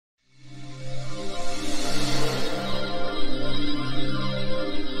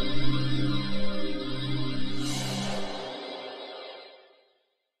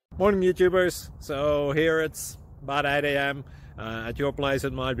Morning YouTubers. So here it's about 8 a.m. At your place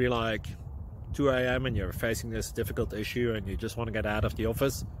it might be like 2 a.m. and you're facing this difficult issue and you just want to get out of the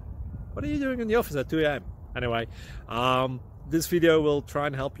office. What are you doing in the office at 2 a.m.? Anyway, this video will try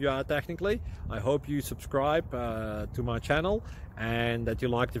and help you out technically. I hope you subscribe to my channel and that you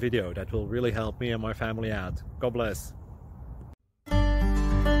like the video. That will really help me and my family out. God bless.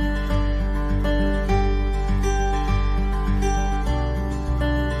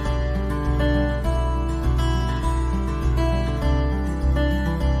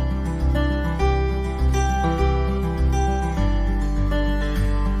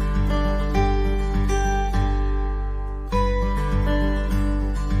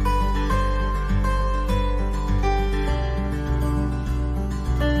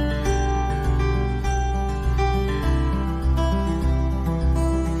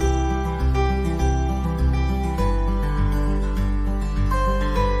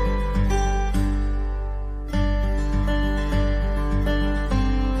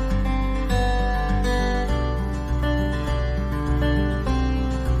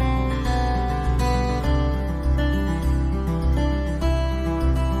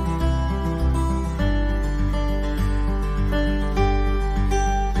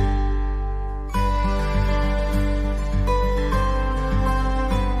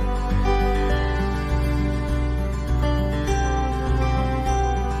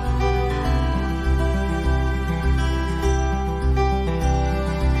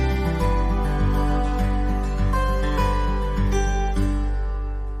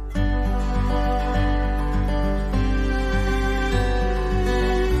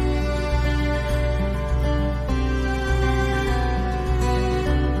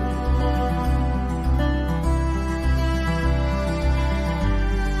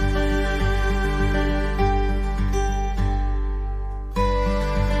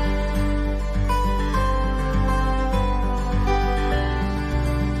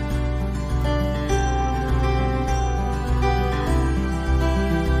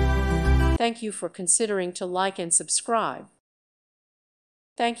 Thank you for considering to like and subscribe.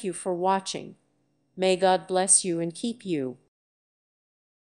 Thank you for watching. May God bless you and keep you.